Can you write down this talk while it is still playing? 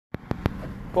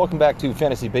Welcome back to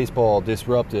Fantasy Baseball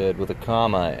Disrupted with a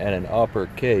comma and an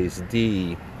uppercase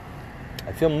D.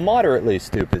 I feel moderately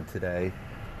stupid today.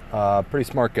 Pretty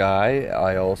smart guy.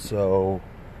 I also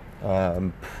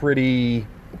pretty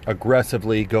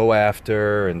aggressively go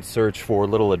after and search for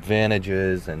little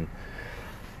advantages and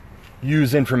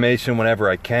use information whenever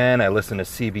I can. I listen to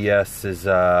CBS's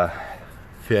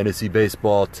Fantasy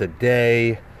Baseball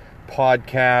Today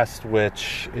podcast,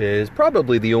 which is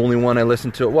probably the only one I listen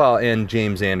to. Well, and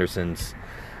James Anderson's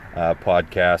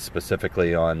podcast,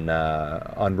 specifically on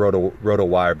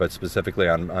RotoWire, but specifically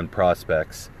on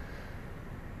prospects.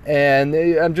 And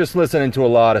I'm just listening to a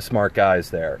lot of smart guys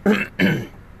there.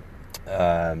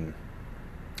 I'm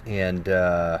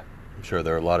sure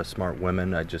there are a lot of smart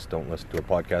women. I just don't listen to a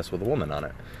podcast with a woman on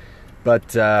it.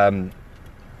 But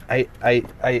I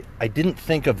didn't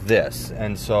think of this,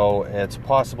 and so it's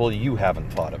possible you haven't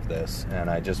thought of this, and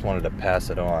I just wanted to pass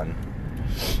it on.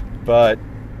 But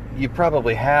you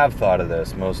probably have thought of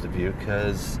this, most of you,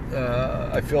 because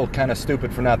I feel kind of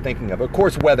stupid for not thinking of it. Of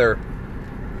course, weather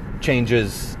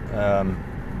changes the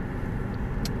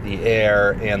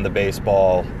air and the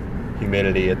baseball,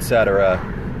 humidity, etc.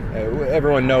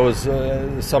 Everyone knows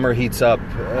summer heats up,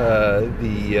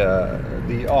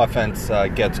 the offense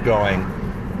gets going.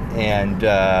 And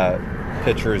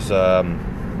pitchers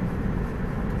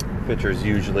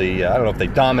usually, I don't know if they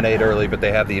dominate early, but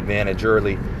they have the advantage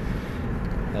early.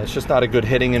 It's just not a good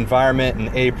hitting environment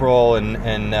in April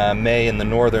and May in the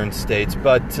northern states.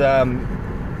 But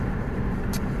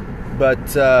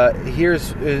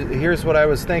here's what I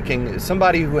was thinking.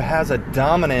 Somebody who has a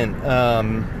dominant,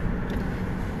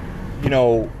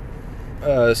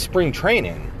 spring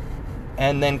training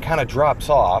and then kind of drops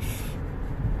off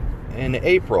in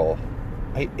April,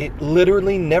 it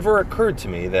literally never occurred to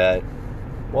me that,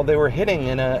 well, they were hitting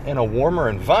in a warmer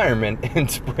environment in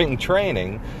spring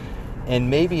training, and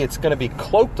maybe it's going to be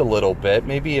cloaked a little bit.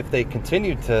 Maybe if they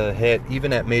continue to hit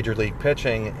even at major league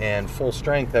pitching and full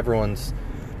strength, everyone's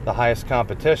the highest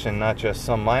competition, not just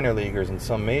some minor leaguers and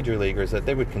some major leaguers, that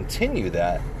they would continue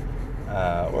that,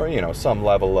 or some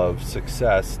level of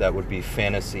success that would be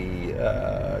fantasy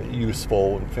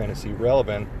useful and fantasy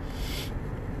relevant.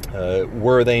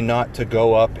 Were they not to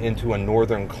go up into a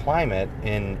northern climate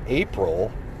in April,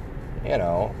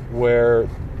 where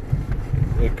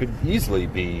it could easily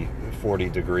be 40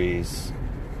 degrees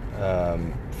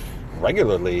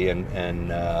regularly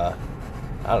in I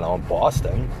don't know,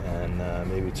 Boston and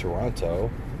maybe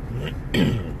Toronto,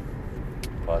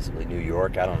 possibly New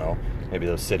York, I don't know. Maybe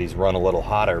those cities run a little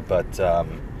hotter, but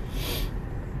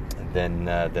than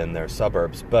their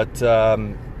suburbs. But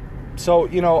so,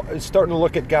 starting to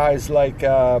look at guys like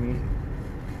I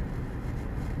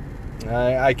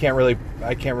can't really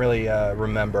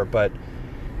remember, but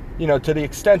to the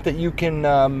extent that you can,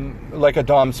 like a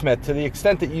Dom Smith, to the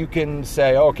extent that you can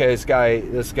say, okay,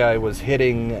 this guy was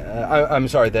hitting. I'm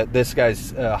sorry, that this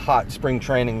guy's hot spring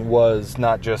training was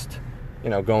not just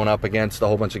going up against a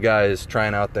whole bunch of guys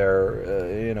trying out their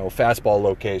fastball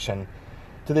location.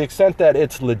 To the extent that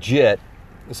it's legit,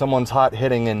 someone's hot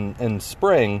hitting in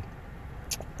spring,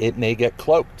 it may get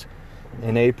cloaked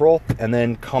in April and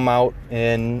then come out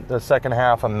in the second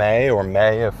half of May, or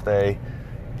May if they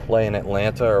play in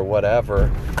Atlanta or whatever.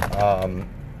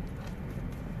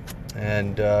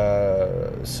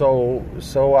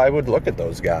 So I would look at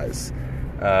those guys.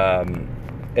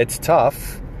 It's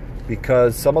tough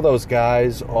because some of those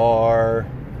guys are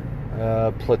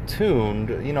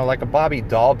platooned, like a Bobby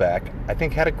Dahlbeck, I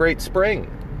think had a great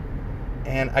spring.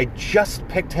 And I just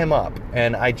picked him up,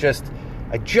 and I just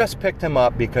picked him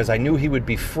up because I knew he would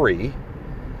be free,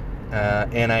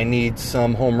 and I need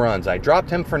some home runs. I dropped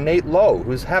him for Nate Lowe,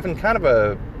 who's having kind of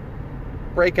a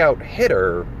breakout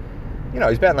hitter.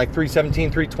 He's batting like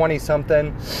 317, 320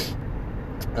 something.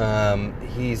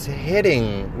 He's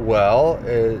hitting well,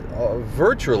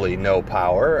 virtually no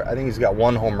power. I think he's got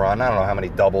one home run. I don't know how many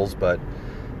doubles, but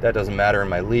that doesn't matter in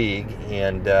my league.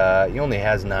 And he only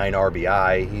has 9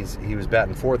 RBI. He was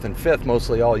batting 4th and 5th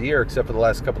mostly all year, except for the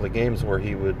last couple of games where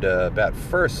he would bat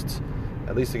first,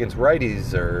 at least against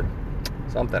righties or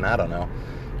something. I don't know.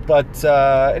 But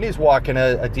and he's walking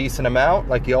a decent amount,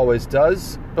 like he always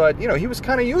does. But he was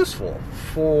kind of useful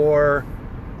for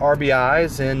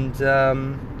RBIs and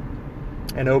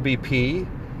OBP,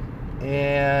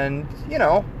 and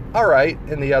all right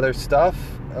in the other stuff.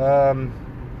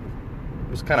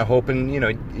 Was kind of hoping,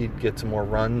 he'd get some more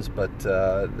runs, but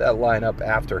that lineup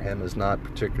after him is not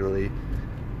particularly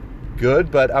good.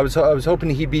 But I was hoping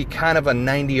he'd be kind of a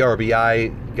 90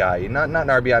 RBI guy, not an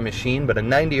RBI machine, but a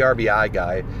 90 RBI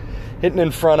guy, hitting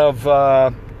in front of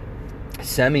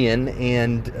Semien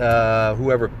and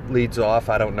whoever leads off,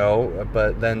 I don't know,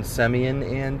 but then Semien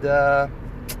and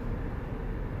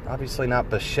obviously not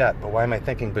Bichette, but why am I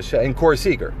thinking Bichette? And Corey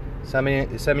Seager.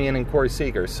 Semien and Corey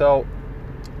Seager. So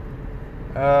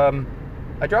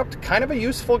I dropped kind of a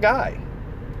useful guy.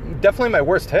 Definitely my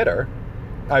worst hitter.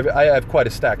 I have quite a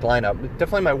stacked lineup.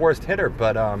 Definitely my worst hitter,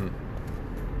 but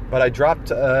I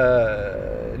dropped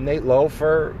Nate Lowe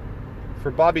for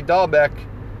Bobby Dahlbeck.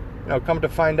 You know, come to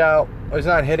find out, he's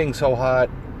not hitting so hot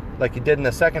like he did in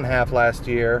the second half last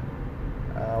year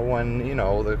when, you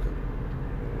know, the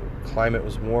climate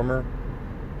was warmer.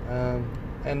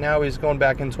 And now he's going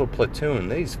back into a platoon.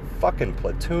 These fucking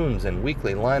platoons in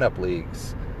weekly lineup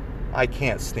leagues, I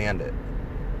can't stand it.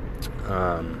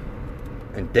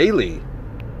 In daily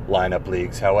lineup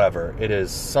leagues, however, it is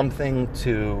something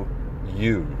to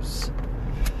use.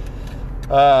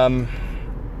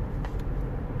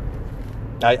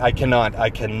 I cannot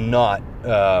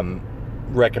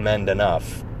recommend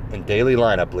enough in daily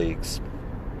lineup leagues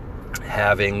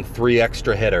having 3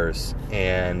 extra hitters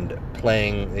and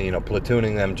playing, you know,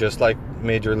 platooning them just like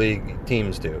major league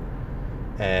teams do.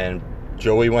 And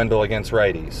Joey Wendell against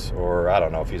righties, or I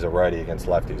don't know if he's a righty against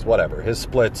lefties, whatever. His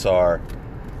splits are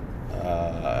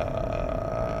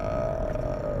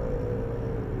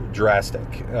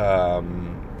drastic.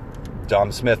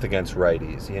 Dom Smith against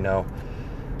righties, you know,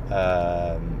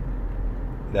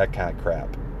 that kind of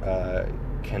crap.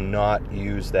 Cannot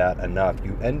use that enough.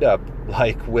 You end up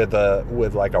like with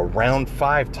like a round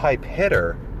 5 type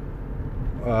hitter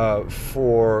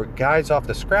for guys off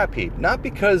the scrap heap. Not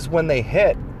because when they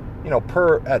hit, you know,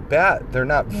 per at bat, they're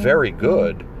not very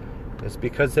good. It's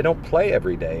because they don't play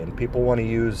every day, and people want to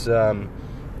use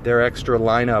their extra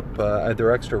lineup,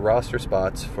 their extra roster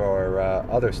spots for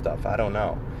other stuff. I don't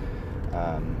know.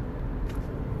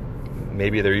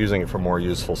 Maybe they're using it for more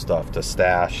useful stuff, to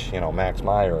stash, you know, Max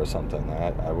Meyer or something.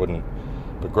 I wouldn't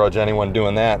begrudge anyone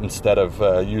doing that instead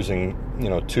of using, you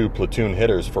know, 2 platoon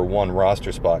hitters for 1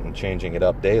 roster spot and changing it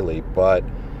up daily. But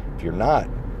if you're not,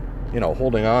 you know,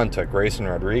 holding on to Grayson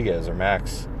Rodriguez or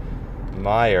Max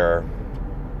Meyer,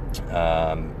 you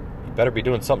better be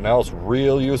doing something else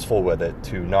real useful with it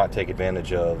to not take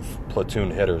advantage of platoon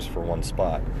hitters for 1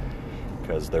 spot,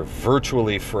 because they're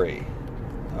virtually free.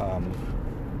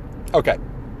 Okay,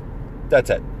 that's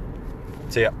it.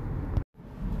 See ya.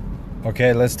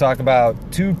 Okay, let's talk about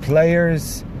 2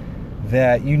 players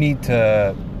that you need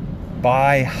to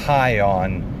buy high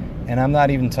on. And I'm not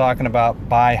even talking about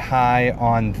buy high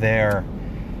on their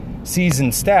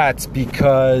season stats,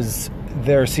 because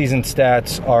their season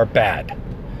stats are bad,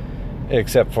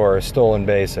 except for stolen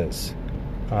bases.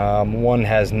 One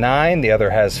has 9, the other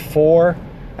has 4.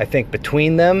 I think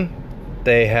between them,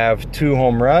 they have 2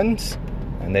 home runs,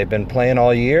 and they've been playing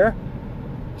all year.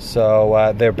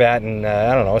 So they're batting,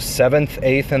 7th,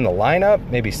 8th in the lineup,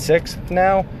 maybe 6th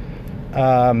now.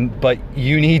 But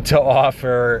you need to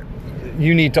offer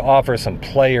some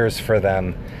players for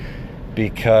them,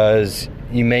 because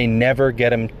you may never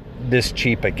get them this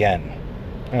cheap again.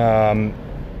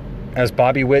 As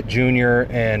Bobby Witt Jr.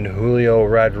 and Julio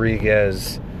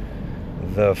Rodriguez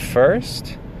the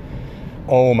first.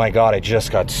 Oh my God, I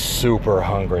just got super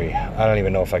hungry. I don't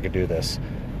even know if I could do this.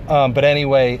 But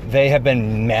anyway, they have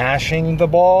been mashing the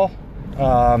ball.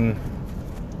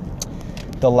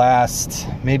 The last,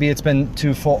 maybe it's been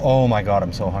 2 full, oh my God,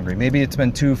 I'm so hungry. Maybe it's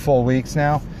been 2 full weeks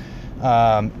now.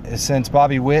 Since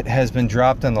Bobby Witt has been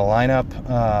dropped in the lineup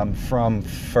from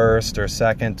 1st or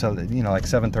 2nd to, you know, like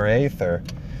 7th or 8th or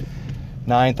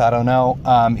 9th, I don't know.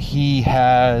 He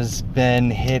has been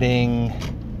hitting,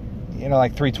 you know,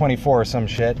 like 324 or some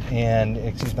shit, and,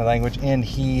 excuse my language, and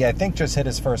he, I think, just hit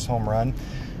his first home run.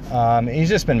 He's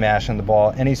just been mashing the ball,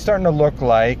 and he's starting to look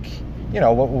like, you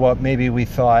know, what maybe we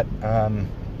thought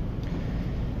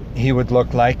he would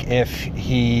look like if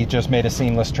he just made a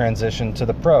seamless transition to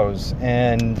the pros.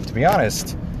 And to be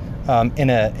honest, in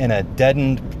a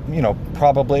deadened, you know,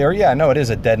 probably, or yeah, no, it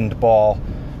is a deadened ball,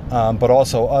 but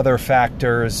also other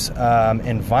factors,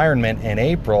 environment in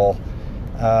April.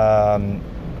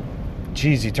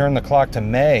 Geez, you turn the clock to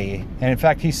May, and in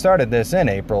fact, he started this in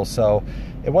April, so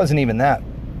it wasn't even that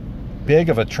big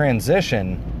of a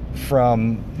transition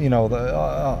from, you know, the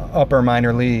upper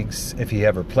minor leagues, if he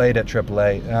ever played at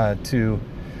AAA, to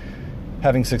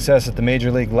having success at the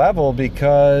major league level,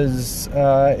 because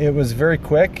it was very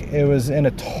quick. It was in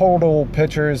a total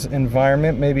pitcher's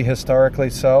environment, maybe historically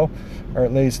so, or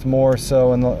at least more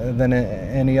so than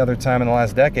any other time in the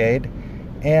last decade.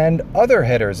 And other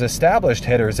hitters, established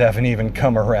hitters, haven't even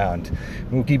come around.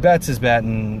 Mookie Betts is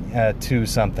batting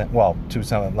 2-something,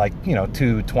 like, you know,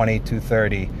 220,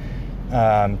 230.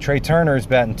 Trey Turner's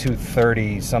batting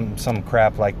 230, some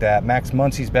crap like that. Max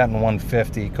Muncy's batting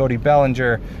 150. Cody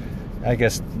Bellinger, I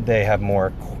guess they have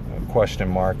more question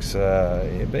marks.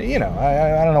 But, you know,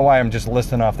 I don't know why I'm just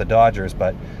listing off the Dodgers,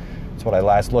 but it's what I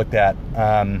last looked at.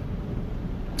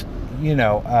 You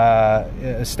know,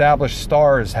 established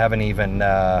stars haven't even,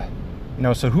 you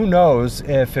know, so who knows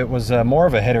if it was more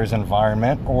of a hitter's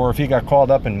environment, or if he got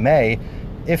called up in May,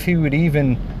 if he would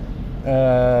even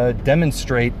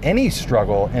demonstrate any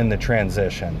struggle in the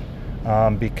transition,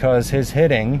 because his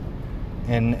hitting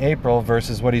in April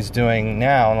versus what he's doing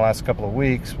now in the last couple of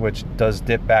weeks, which does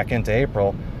dip back into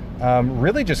April,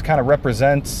 really just kind of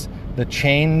represents the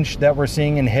change that we're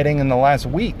seeing in hitting in the last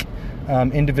week,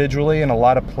 individually, and a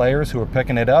lot of players who are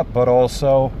picking it up, but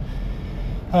also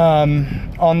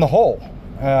on the whole.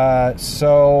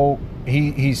 So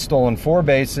he's stolen 4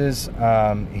 bases.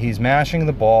 He's mashing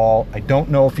the ball. I don't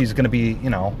know if he's going to be, you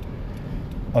know,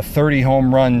 a 30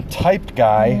 home run type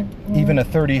guy, even a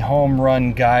 30 home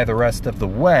run guy the rest of the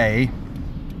way,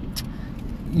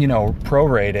 you know,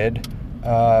 prorated.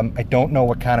 I don't know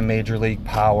what kind of major league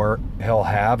power he'll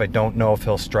have. I don't know if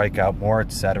he'll strike out more,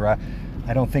 etc.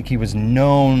 I don't think he was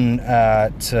known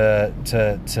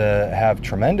to have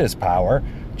tremendous power,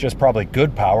 just probably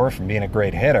good power from being a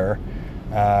great hitter.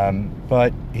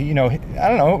 But, you know, I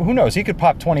don't know. Who knows? He could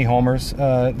pop 20 homers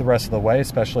the rest of the way,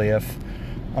 especially if,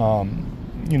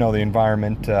 you know, the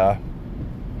environment,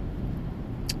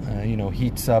 you know,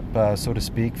 heats up, so to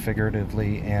speak,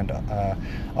 figuratively and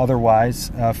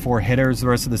otherwise, for hitters the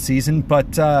rest of the season.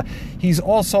 But he's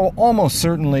also almost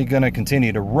certainly going to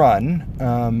continue to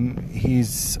run.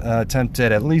 He's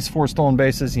attempted at least 4 stolen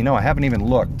bases. You know, I haven't even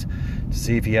looked to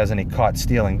see if he has any caught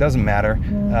stealing. Doesn't matter.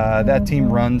 That team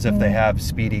runs if they have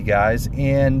speedy guys.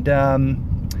 And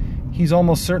he's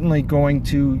almost certainly going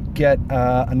to get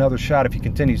another shot if he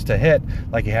continues to hit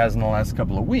like he has in the last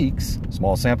couple of weeks.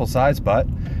 Small sample size, but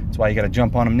that's why you got to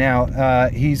jump on him now.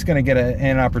 He's going to get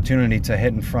an opportunity to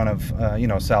hit in front of, you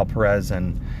know, Sal Perez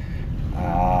and,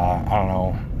 I don't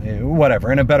know,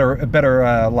 whatever, in a better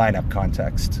lineup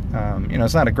context. You know,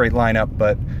 it's not a great lineup,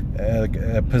 but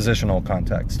a positional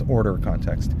context, order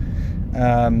context.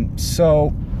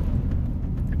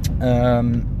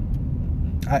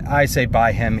 I say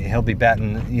buy him. He'll be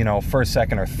batting, you know, first,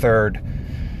 second, or third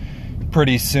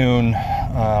pretty soon.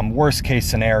 Worst case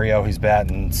scenario, he's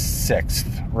batting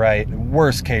 6th, right?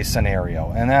 Worst case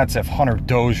scenario. And that's if Hunter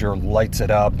Dozier lights it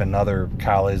up and other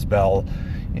Kyle Isbell,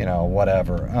 you know,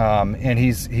 whatever. And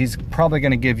he's probably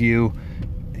going to give you,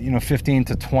 you know, 15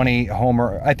 to 20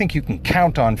 homer. I think you can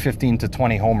count on 15 to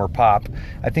 20 homer pop.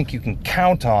 I think you can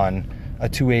count on a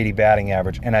 280 batting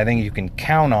average. And I think you can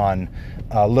count on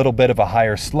a little bit of a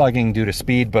higher slugging due to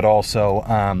speed, but also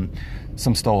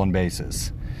some stolen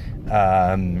bases.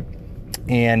 And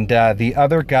the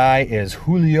other guy is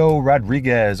Julio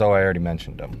Rodriguez. Oh, I already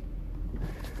mentioned him.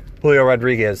 Julio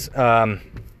Rodriguez.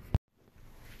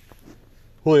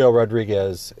 Julio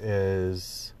Rodriguez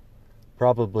is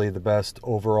probably the best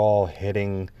overall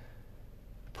hitting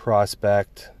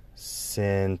prospect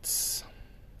since...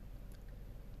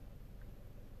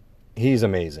 He's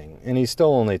amazing, and he's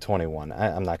still only 21.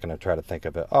 I'm not going to try to think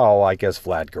of it. Oh, I guess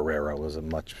Vlad Guerrero was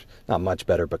not much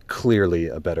better, but clearly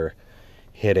a better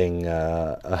hitting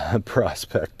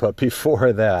prospect. But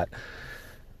before that,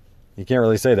 you can't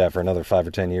really say that for another 5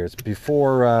 or 10 years.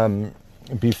 Before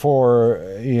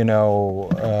you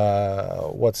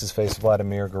know, what's his face,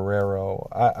 Vladimir Guerrero.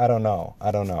 I don't know.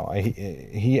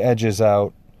 He edges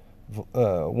out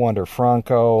Wander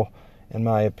Franco, in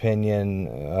my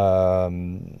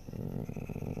opinion.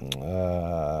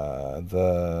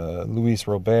 The Luis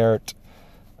Robert,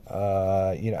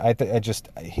 you know,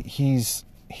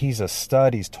 he's a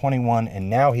stud. He's 21, and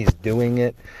now he's doing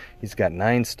it. He's got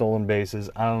 9 stolen bases.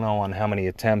 I don't know on how many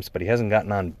attempts, but he hasn't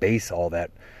gotten on base all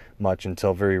that much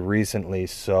until very recently.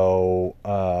 So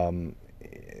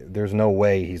there's no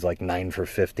way he's like 9 for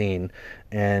 15.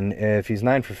 And if he's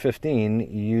 9 for 15,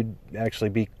 you'd actually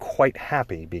be quite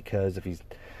happy, because if he's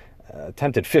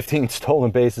attempted 15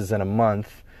 stolen bases in a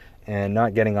month and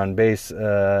not getting on base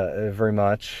very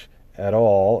much at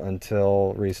all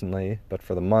until recently, but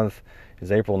for the month,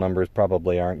 his April numbers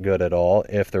probably aren't good at all,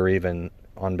 if they're even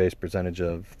on base percentage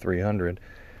of 300,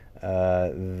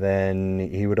 then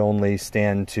he would only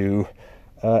stand to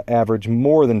average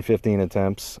more than 15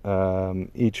 attempts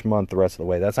each month the rest of the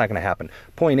way. That's not going to happen.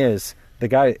 Point is, the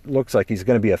guy looks like he's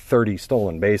going to be a 30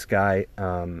 stolen base guy.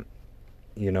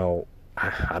 You know,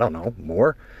 I don't know,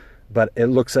 more. But it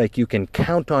looks like you can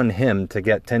count on him to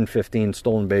get 10, 15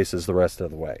 stolen bases the rest of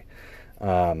the way.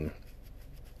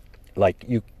 Like,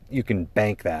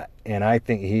 bank that. And I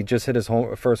think he just hit his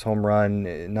first home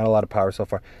run. Not a lot of power so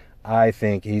far. I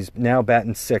think he's now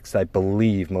batting 6th, I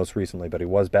believe, most recently, but he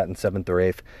was batting 7th or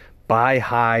 8th. Buy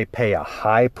high, pay a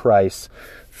high price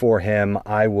for him.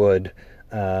 I would,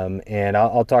 and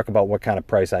I'll talk about what kind of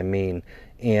price I mean.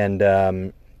 And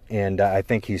I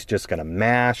think he's just going to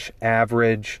mash,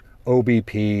 average,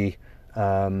 OBP,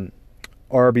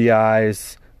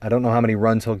 RBIs. I don't know how many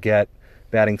runs he'll get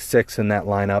batting 6th in that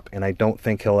lineup, and I don't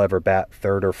think he'll ever bat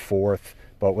 3rd or 4th.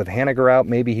 But with Haniger out,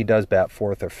 maybe he does bat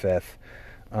 4th or 5th.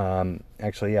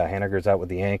 Actually, yeah, Haniger's out with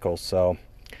the ankle, so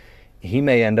he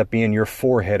may end up being your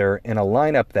 4-hitter in a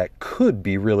lineup that could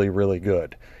be really, really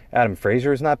good. Adam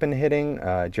Frazier has not been hitting.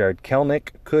 Jared Kelenic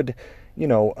could,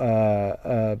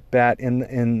 bat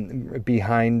in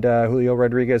behind Julio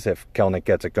Rodriguez. If Kelenic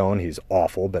gets it going, he's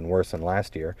awful, been worse than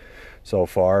last year so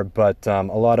far. But a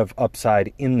lot of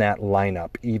upside in that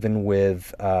lineup, even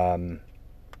with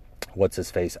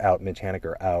what's-his-face out, Mitch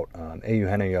Haniger out.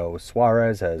 Eugenio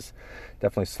Suarez has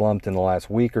definitely slumped in the last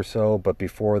week or so, but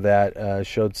before that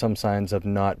showed some signs of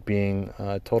not being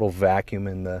a total vacuum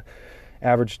in the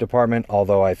average department,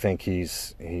 although I think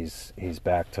he's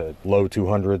back to low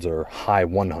 200s or high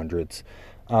 100s.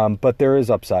 But there is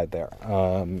upside there.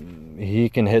 He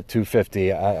can hit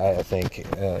 250, I think,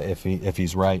 if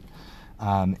he's right.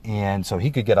 And so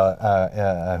he could get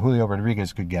Julio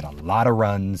Rodriguez could get a lot of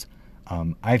runs.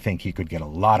 I think he could get a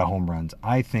lot of home runs.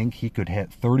 I think he could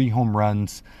hit 30 home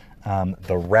runs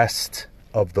the rest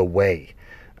of the way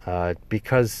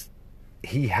because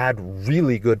he had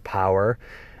really good power,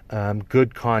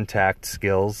 good contact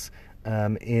skills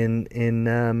in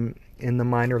the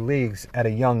minor leagues at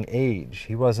a young age.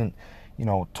 He wasn't,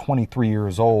 23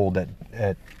 years old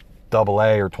at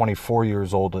Double-A or 24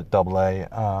 years old at Double-A.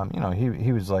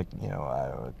 He was like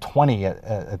 20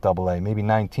 at Double-A, maybe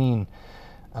 19.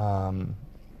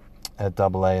 At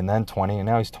Double-A, and then 20, and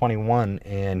now he's 21,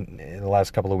 and in the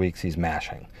last couple of weeks he's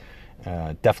mashing.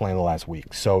 Definitely in the last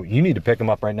week. So you need to pick him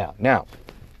up right now.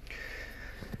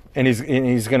 And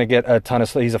he's going to get a ton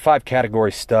of. He's a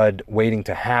 5-category stud waiting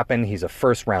to happen. He's a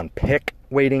first-round pick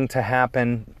waiting to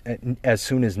happen as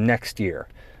soon as next year.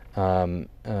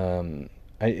 It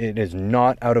is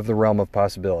not out of the realm of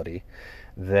possibility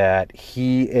that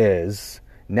he is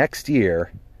next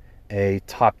year a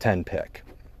top 10 pick.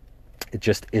 It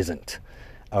just isn't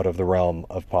out of the realm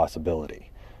of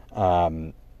possibility.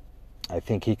 I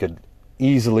think he could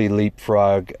easily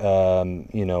leapfrog,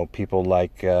 people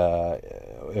like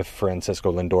if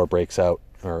Francisco Lindor breaks out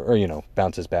or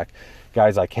bounces back.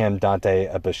 Guys like him,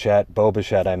 Bo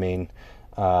Bichette, I mean.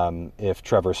 If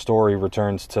Trevor Story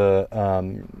returns to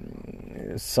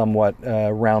somewhat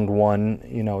round one,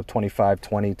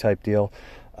 25-20 type deal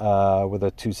with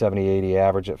a 270-80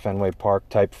 average at Fenway Park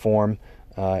type form,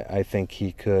 I think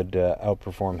he could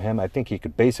outperform him. I think he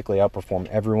could basically outperform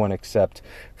everyone except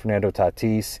Fernando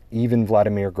Tatis, even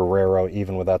Vladimir Guerrero,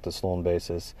 even without the stolen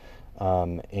bases,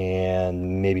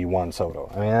 and maybe Juan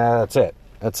Soto. I mean, that's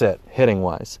it,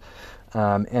 hitting-wise.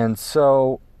 And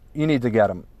so you need to get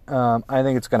him. I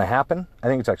think it's going to happen. I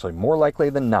think it's actually more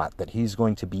likely than not that he's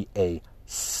going to be a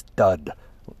stud.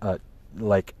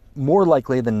 More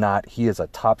likely than not, he is a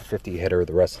top 50 hitter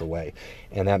the rest of the way,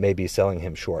 and that may be selling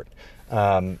him short.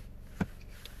 Now,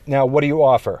 what do you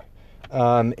offer?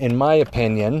 In my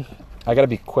opinion, I got to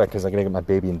be quick because I got to get my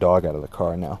baby and dog out of the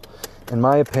car now. In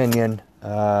my opinion,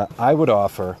 I would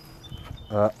offer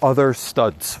other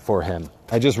studs for him.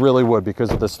 I just really would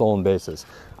because of the stolen bases.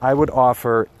 I would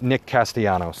offer Nick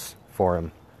Castellanos for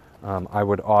him. I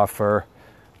would offer,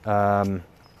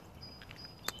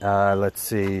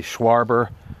 Schwarber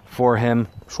for him.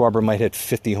 Schwarber might hit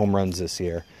 50 home runs this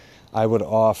year. I would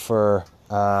offer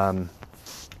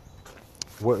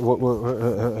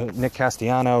Nick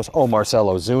Castellanos. Marcell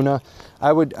Ozuna.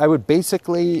 I would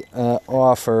basically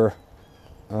offer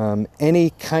any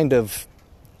kind of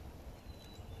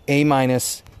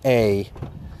A-A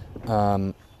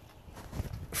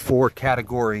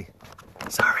 4-category.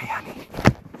 Sorry, honey.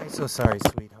 I'm so sorry,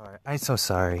 sweetheart. I'm so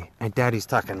sorry. My daddy's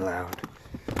talking loud.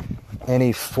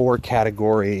 Any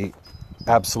 4-category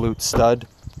absolute stud,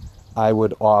 I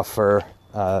would offer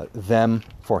them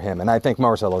for him. And I think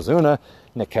Marcell Ozuna,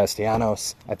 Nick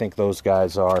Castellanos, I think those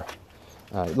guys are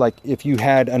if you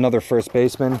had another first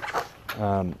baseman,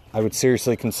 I would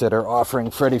seriously consider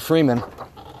offering Freddie Freeman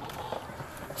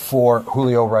for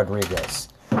Julio Rodriguez.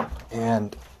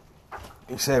 And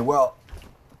you say, well,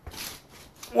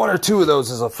 one or two of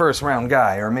those is a first-round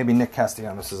guy, or maybe Nick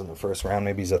Castellanos isn't the first round,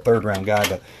 maybe he's a third-round guy,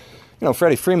 but,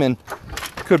 Freddie Freeman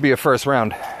could be a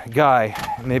first-round guy.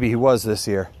 Maybe he was this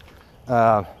year.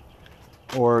 Or,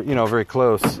 very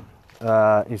close.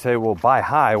 You say, well, buy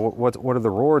high. What are the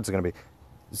rewards going to be?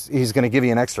 He's going to give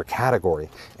you an extra category,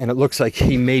 and it looks like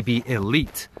he may be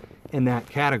elite in that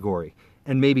category.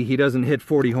 And maybe he doesn't hit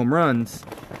 40 home runs,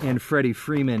 and Freddie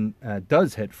Freeman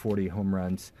does hit 40 home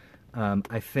runs.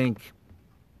 I think,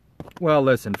 well,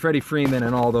 listen, Freddie Freeman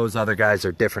and all those other guys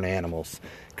are different animals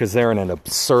because they're in an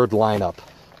absurd lineup.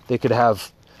 They could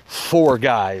have 4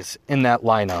 guys in that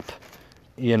lineup,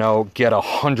 get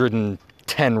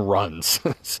 110 runs.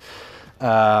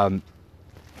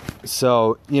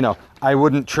 So, I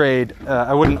wouldn't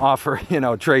offer,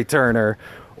 Trey Turner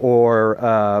or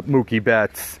Mookie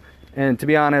Betts. And to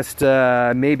be honest,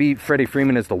 maybe Freddie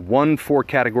Freeman is the one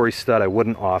 4-category stud I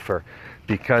wouldn't offer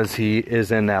because he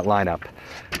is in that lineup.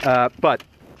 But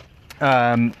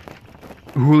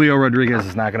Julio Rodriguez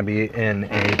is not going to be in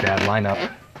a bad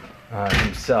lineup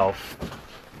himself.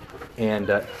 And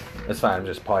that's fine, I'm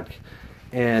just podcast.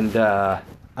 And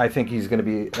I think he's going to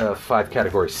be a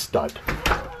 5-category stud.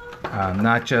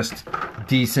 Not just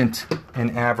decent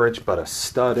and average, but a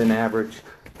stud and average.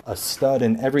 A stud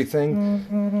in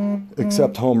everything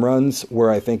except home runs, where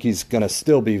I think he's going to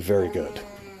still be very good.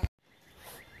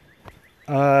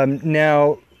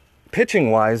 Now,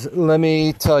 pitching-wise, let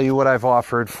me tell you what I've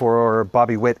offered for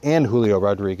Bobby Witt and Julio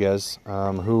Rodriguez,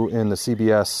 who in the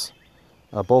CBS,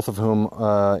 both of whom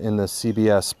in the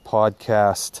CBS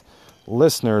podcast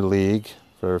listener league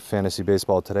for Fantasy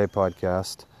Baseball Today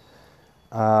podcast,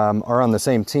 are on the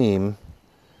same team.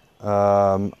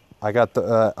 I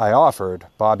offered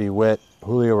Bobby Witt,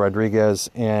 Julio Rodriguez,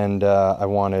 and I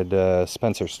wanted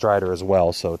Spencer Strider as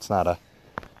well, so it's not a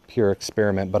pure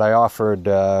experiment. But I offered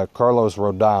Carlos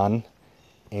Rodon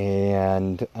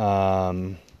and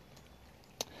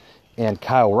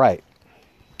Kyle Wright,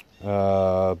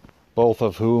 both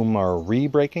of whom are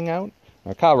re-breaking out.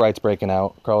 Kyle Wright's breaking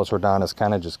out. Carlos Rodon is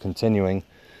kind of just continuing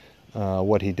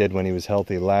what he did when he was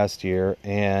healthy last year.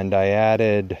 And I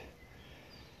added,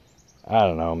 I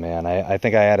don't know, man. I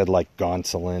think I added like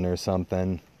Gonsolin or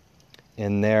something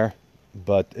in there.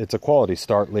 But it's a quality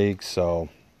start league, so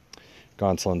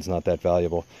Gonsolin's not that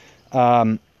valuable.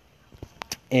 It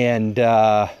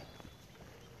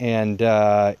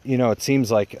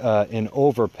seems like in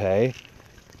overpay,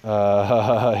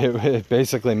 it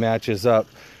basically matches up.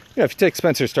 If you take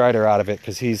Spencer Strider out of it,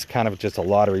 because he's kind of just a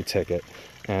lottery ticket,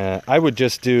 I would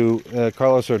just do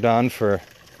Carlos Rodon for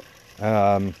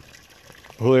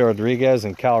Julio Rodriguez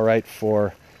and Cal Wright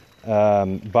for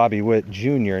Bobby Witt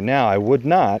Jr. Now, I would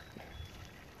not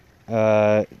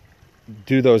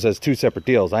do those as 2 separate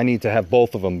deals. I need to have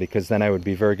both of them because then I would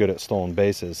be very good at stolen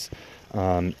bases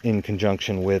in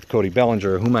conjunction with Cody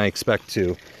Bellinger, whom I expect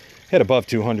to hit above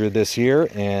 200 this year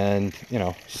and,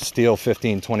 steal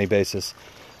 15, 20 bases.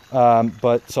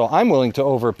 So I'm willing to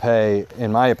overpay,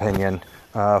 in my opinion,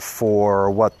 for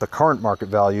what the current market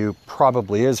value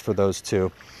probably is for those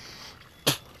two,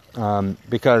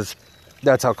 because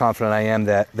that's how confident I am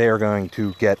that they are going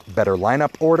to get better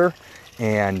lineup order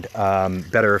and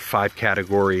better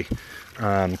 5-category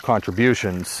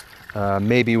contributions,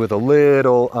 maybe with a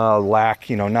little lack,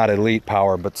 not elite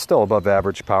power, but still above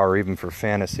average power even for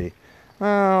fantasy.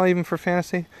 Well, even for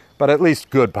fantasy, but at least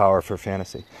good power for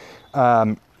fantasy.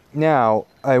 Now,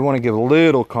 I want to give a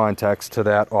little context to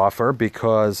that offer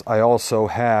because I also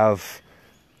have,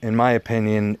 in my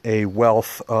opinion, a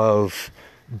wealth of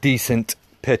decent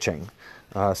pitching.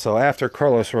 So after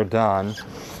Carlos Rodon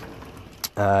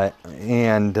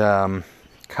and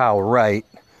Kyle Wright,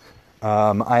 I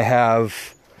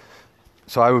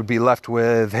would be left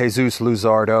with Jesus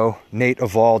Luzardo, Nate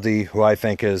Eovaldi, who I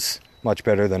think is much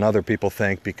better than other people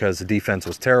think because the defense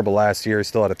was terrible last year.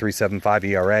 Still had a 3.75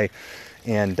 ERA.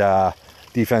 And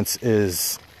defense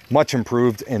is much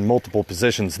improved in multiple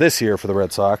positions this year for the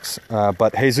Red Sox.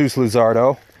 But Jesus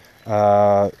Luzardo,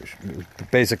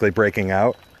 basically breaking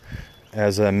out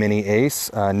as a mini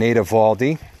ace. Nate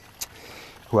Eovaldi,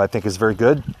 who I think is very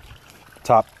good.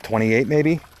 Top 28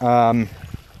 maybe.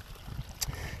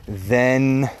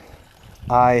 Then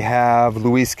I have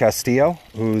Luis Castillo,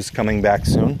 who's coming back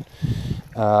soon.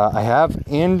 I have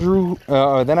then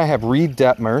I have Reed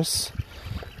Detmers.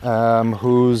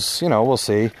 Who's, we'll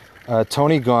see.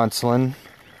 Tony Gonsolin.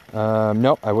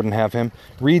 Nope, I wouldn't have him.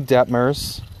 Reed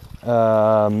Detmers.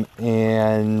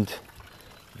 And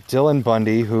Dylan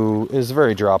Bundy, who is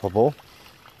very droppable.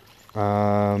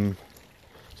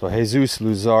 So Jesus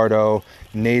Luzardo,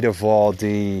 Nate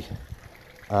Eovaldi,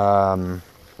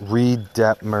 Reed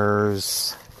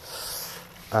Detmers.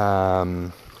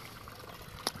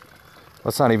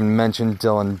 Let's not even mention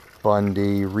Dylan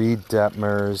Bundy, Reed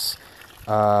Detmers.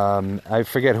 I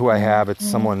forget who I have. It's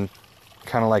someone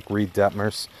kind of like Reed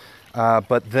Detmers.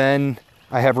 But then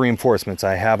I have reinforcements.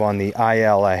 I have on the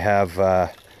IL, I have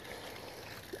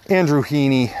Andrew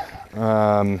Heaney,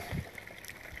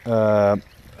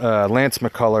 Lance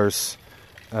McCullers,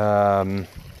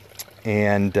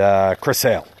 and Chris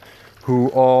Sale, who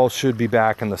all should be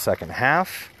back in the second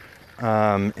half.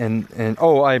 And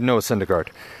I have Noah Syndergaard,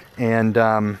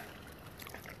 and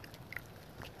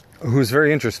who's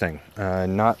very interesting.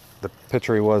 Not the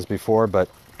pitcher he was before, but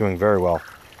doing very well.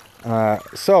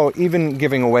 So even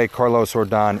giving away Carlos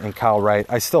Rodon and Kyle Wright,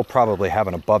 I still probably have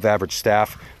an above average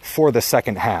staff for the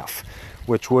second half,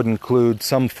 which would include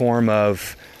some form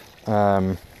of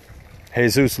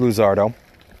Jesus Luzardo,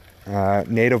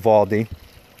 Nate Eovaldi,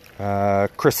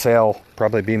 Chris Sale,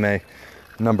 probably be my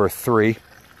number 3.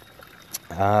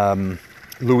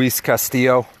 Luis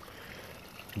Castillo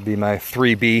would be my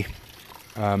 3B.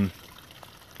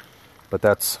 But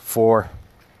that's 4.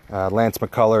 Lance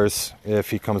McCullers, if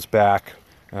he comes back,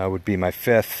 would be my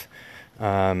 5th.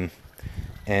 And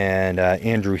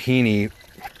Andrew Heaney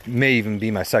may even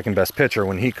be my second best pitcher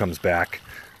when he comes back.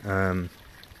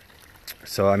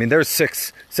 So, I mean, there's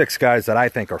six guys that I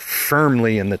think are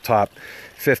firmly in the top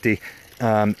 50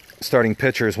 starting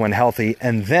pitchers when healthy.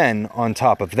 And then, on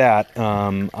top of that,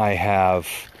 I have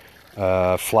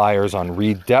flyers on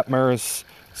Reed Detmers,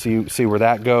 see where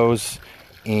that goes,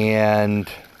 and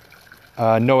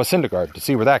Noah Syndergaard, to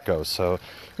see where that goes. So,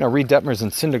 Reed Detmers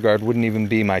and Syndergaard wouldn't even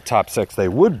be my top 6. They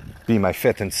would be my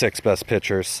 5th and 6th best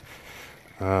pitchers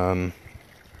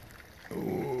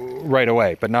right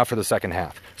away, but not for the second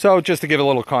half. So just to give a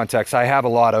little context, I have a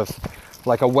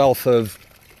wealth of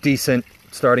decent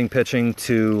starting pitching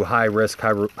to high risk,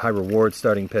 high reward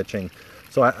starting pitching.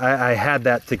 So I had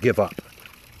that to give up.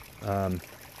 All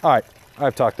right,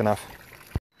 I've talked enough.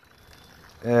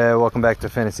 Welcome back to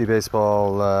Fantasy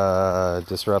Baseball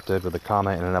Disrupted with a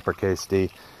comma and an uppercase D.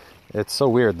 It's so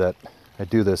weird that I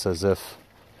do this as if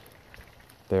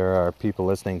there are people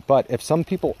listening. But if some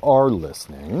people are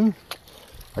listening,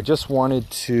 I just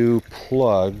wanted to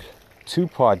plug 2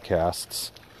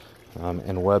 podcasts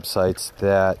and websites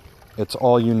that it's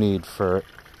all you need for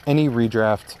any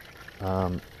redraft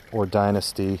or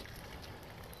dynasty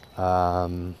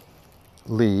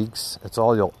leagues. It's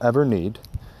all you'll ever need.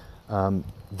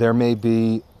 There may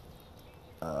be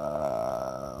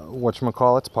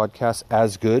podcasts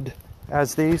as good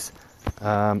as these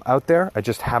out there. I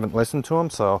just haven't listened to them,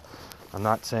 so I'm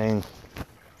not saying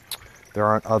there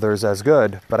aren't others as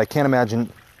good, but I can't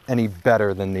imagine any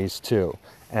better than these 2.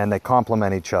 And they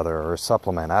complement each other, or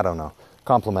supplement, I don't know.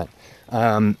 Complement.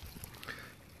 One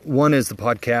is the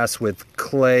podcast with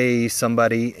Clay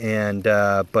somebody, and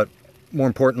but more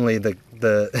importantly, the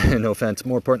no offense,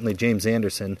 more importantly, James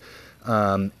Anderson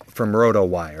from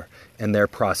RotoWire and their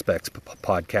prospects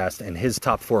podcast and his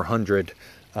top 400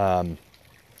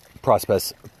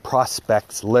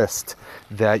 prospects list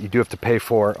that you do have to pay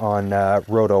for on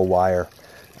RotoWire.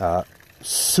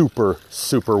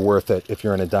 Super worth it if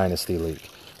you're in a dynasty league.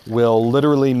 Will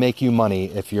literally make you money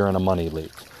if you're in a money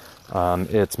league.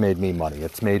 It's made me money.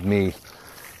 It's made me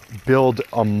build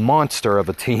a monster of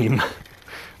a team.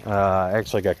 I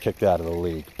actually got kicked out of the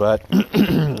league, but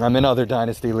I'm in other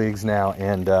dynasty leagues now,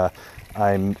 and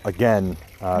I'm again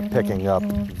picking up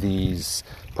these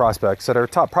prospects that are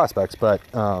top prospects, but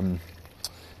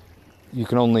you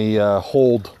can only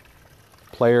hold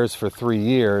players for 3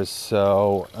 years,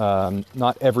 so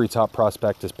not every top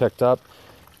prospect is picked up,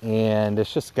 and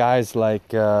it's just guys like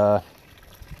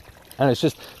it's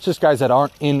just guys that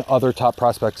aren't in other top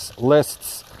prospects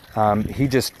lists. He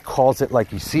just calls it like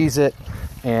he sees it,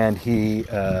 and he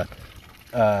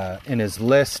in his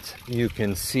list you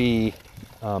can see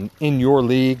in your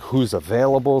league who's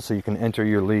available, so you can enter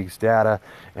your league's data,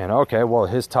 and okay, well,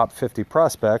 his top 50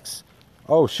 prospects,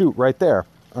 oh shoot, right there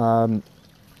on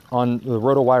the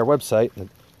RotoWire website, the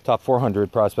top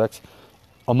 400 prospects.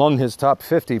 Among his top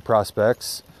 50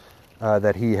 prospects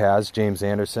that he has, James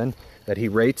Anderson, that he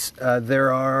rates,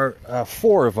 there are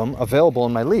 4 of them available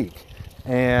in my league.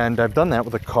 And I've done that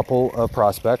with a couple of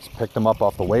prospects, picked them up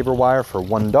off the waiver wire for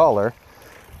 $1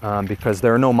 because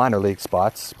there are no minor league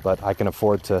spots, but I can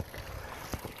afford to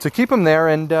keep them there,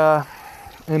 and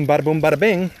bada boom, bada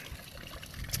bing.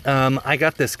 I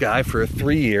got this guy for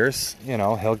 3 years.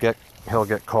 He'll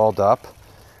get called up,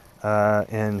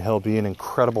 and he'll be an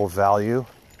incredible value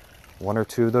 1 or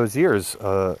 2 of those years,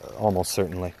 almost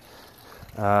certainly.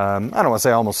 I don't want to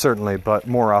say almost certainly, but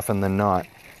more often than not.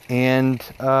 And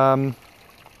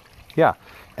yeah,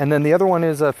 and then the other one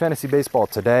is Fantasy Baseball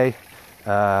Today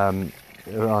on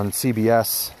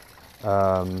CBS.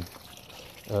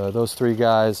 Those 3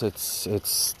 guys,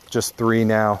 it's just 3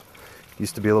 now.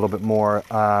 Used to be a little bit more.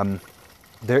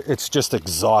 it's just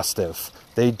exhaustive.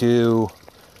 They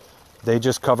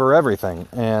just cover everything,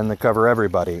 and they cover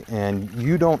everybody, and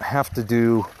you don't have to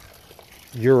do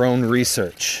your own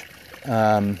research,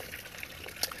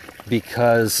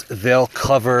 because they'll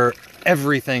cover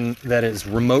everything that is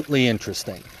remotely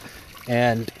interesting.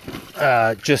 And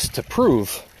just to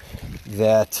prove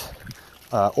that,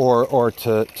 or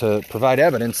to provide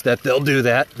evidence that they'll do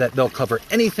that they'll cover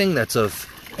anything that's of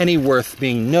any worth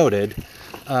being noted,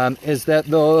 is that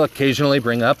they'll occasionally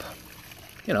bring up,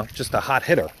 just a hot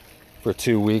hitter for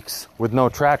 2 weeks with no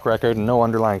track record and no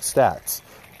underlying stats.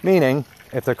 Meaning,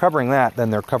 if they're covering that, then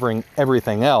they're covering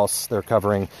everything else they're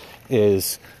covering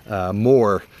is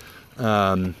more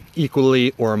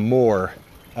equally or more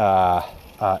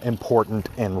important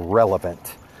and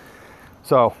relevant.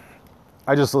 So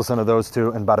I just listen to those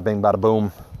two, and bada bing, bada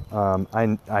boom.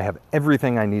 I have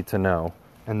everything I need to know,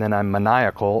 and then I'm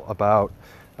maniacal about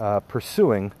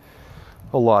pursuing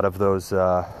a lot of those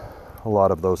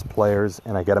players,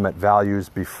 and I get them at values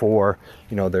before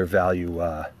their value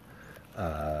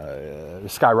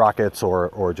skyrockets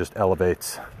or just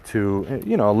elevates to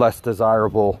a less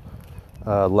desirable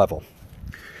level.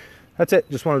 That's it.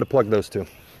 Just wanted to plug those two.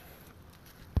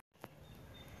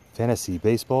 Fantasy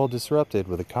Baseball Disrupted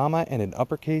with a comma and an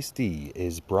uppercase D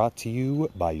is brought to you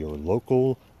by your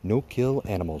local no-kill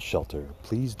animal shelter.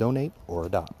 Please donate or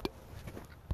adopt.